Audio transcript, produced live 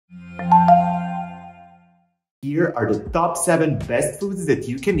Here are the top 7 best foods that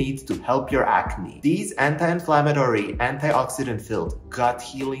you can eat to help your acne. These anti-inflammatory, antioxidant-filled,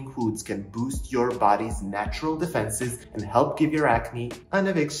 gut-healing foods can boost your body's natural defenses and help give your acne an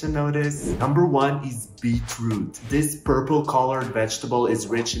eviction notice. Number 1 is beetroot. This purple-colored vegetable is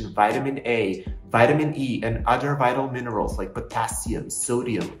rich in vitamin A, vitamin E, and other vital minerals like potassium,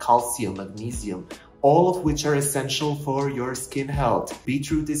 sodium, calcium, magnesium, all of which are essential for your skin health.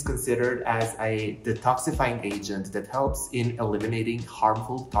 Beetroot is considered as a detoxifying agent that helps in eliminating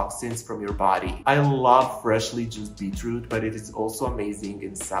harmful toxins from your body. I love freshly juiced beetroot, but it is also amazing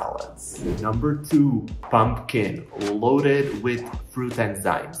in salads. Number 2, pumpkin, loaded with fruit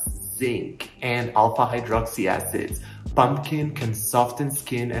enzymes, zinc, and alpha hydroxy acids. Pumpkin can soften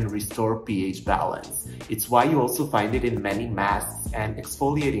skin and restore pH balance. It's why you also find it in many masks and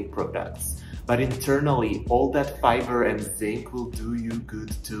exfoliating products. But internally, all that fiber and zinc will do you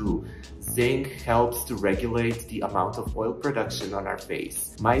good too. Zinc helps to regulate the amount of oil production on our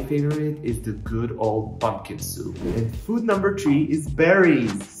face. My favorite is the good old pumpkin soup. And food number 3 is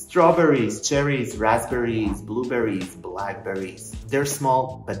berries. Strawberries, cherries, raspberries, blueberries, blackberries. They're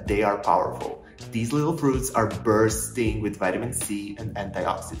small, but they are powerful. These little fruits are bursting with vitamin C and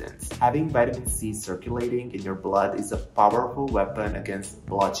antioxidants. Having vitamin C circulating in your blood is a powerful weapon against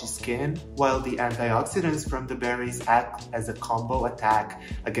blotchy skin, while the antioxidants from the berries act as a combo attack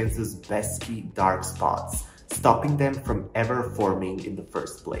against those pesky dark spots, stopping them from ever forming in the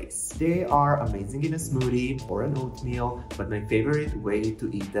first place. They are amazing in a smoothie or an oatmeal, but my favorite way to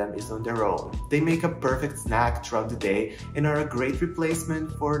eat them is on their own. They make a perfect snack throughout the day and are a great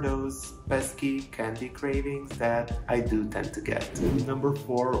replacement for those pesky candy cravings that I do tend to get. Number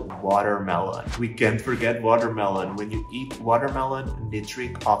 4, watermelon. We can't forget watermelon. When you eat watermelon,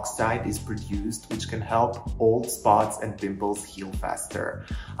 nitric oxide is produced, which can help old spots and pimples heal faster.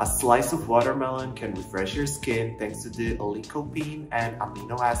 A slice of watermelon can refresh your skin thanks to the lycopene and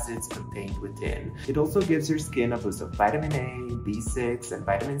amino acids contained within. It also gives your skin a boost of vitamin A, B6, and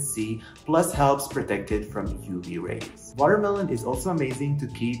vitamin C, plus helps protect it from UV rays. Watermelon is also amazing to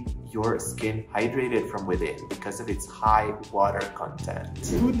keep your skin hydrated from within because of its high water content.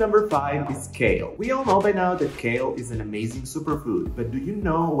 Food number 5 is kale. We all know by now that kale is an amazing superfood, but do you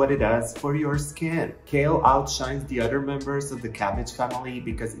know what it does for your skin? Kale outshines the other members of the cabbage family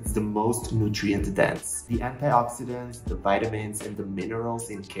because it's the most nutrient dense. The antioxidants, the vitamins, and the minerals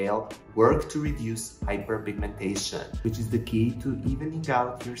in kale work to reduce hyperpigmentation, which is the key to evening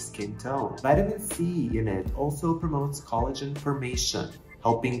out your skin tone. Vitamin C in it also promotes collagen formation,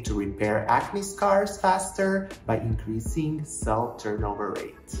 helping to repair acne scars faster by increasing cell turnover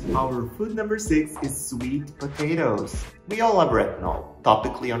rate. Our food number 6 is sweet potatoes. We all love retinol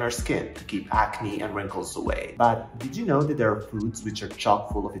topically on our skin to keep acne and wrinkles away. But did you know that there are foods which are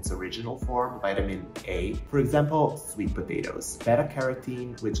chock full of its original form, vitamin A? For example, sweet potatoes.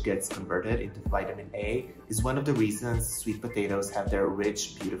 Beta-carotene, which gets converted into vitamin A, is one of the reasons sweet potatoes have their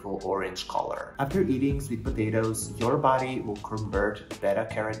rich, beautiful orange color. After eating sweet potatoes, your body will convert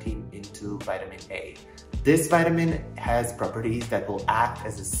beta-carotene into vitamin A. This vitamin has properties that will act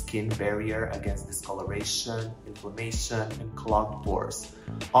as a skin barrier against discoloration, inflammation, and clogged pores,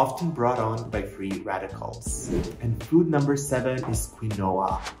 often brought on by free radicals. And food number 7 is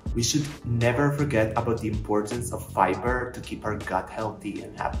quinoa. We should never forget about the importance of fiber to keep our gut healthy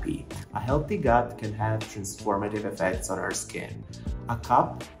and happy. A healthy gut can have transformative effects on our skin. A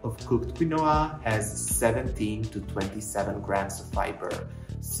cup of cooked quinoa has 17 to 27 grams of fiber,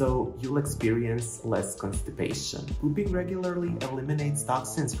 so you'll experience less constipation. Pooping regularly eliminates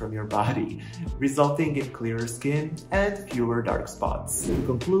toxins from your body, resulting in clearer skin and fewer dark spots. To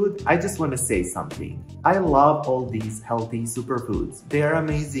conclude, I just want to say something. I love all these healthy superfoods. They are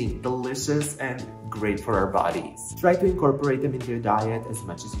amazing, delicious, and great for our bodies. Try to incorporate them into your diet as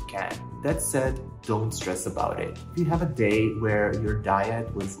much as you can. That said, don't stress about it. If you have a day where your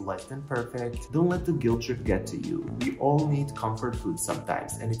diet was less than perfect, don't let the guilt trip get to you. We all need comfort food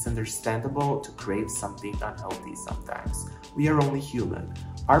sometimes, and it's understandable to crave something unhealthy sometimes. We are only human.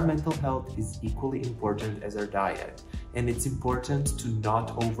 Our mental health is equally important as our diet, and it's important to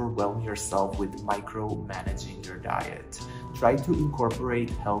not overwhelm yourself with micromanaging your diet. Try to incorporate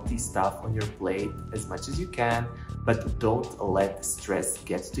healthy stuff on your plate as much as you can, but don't let stress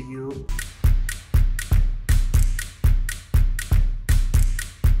get to you.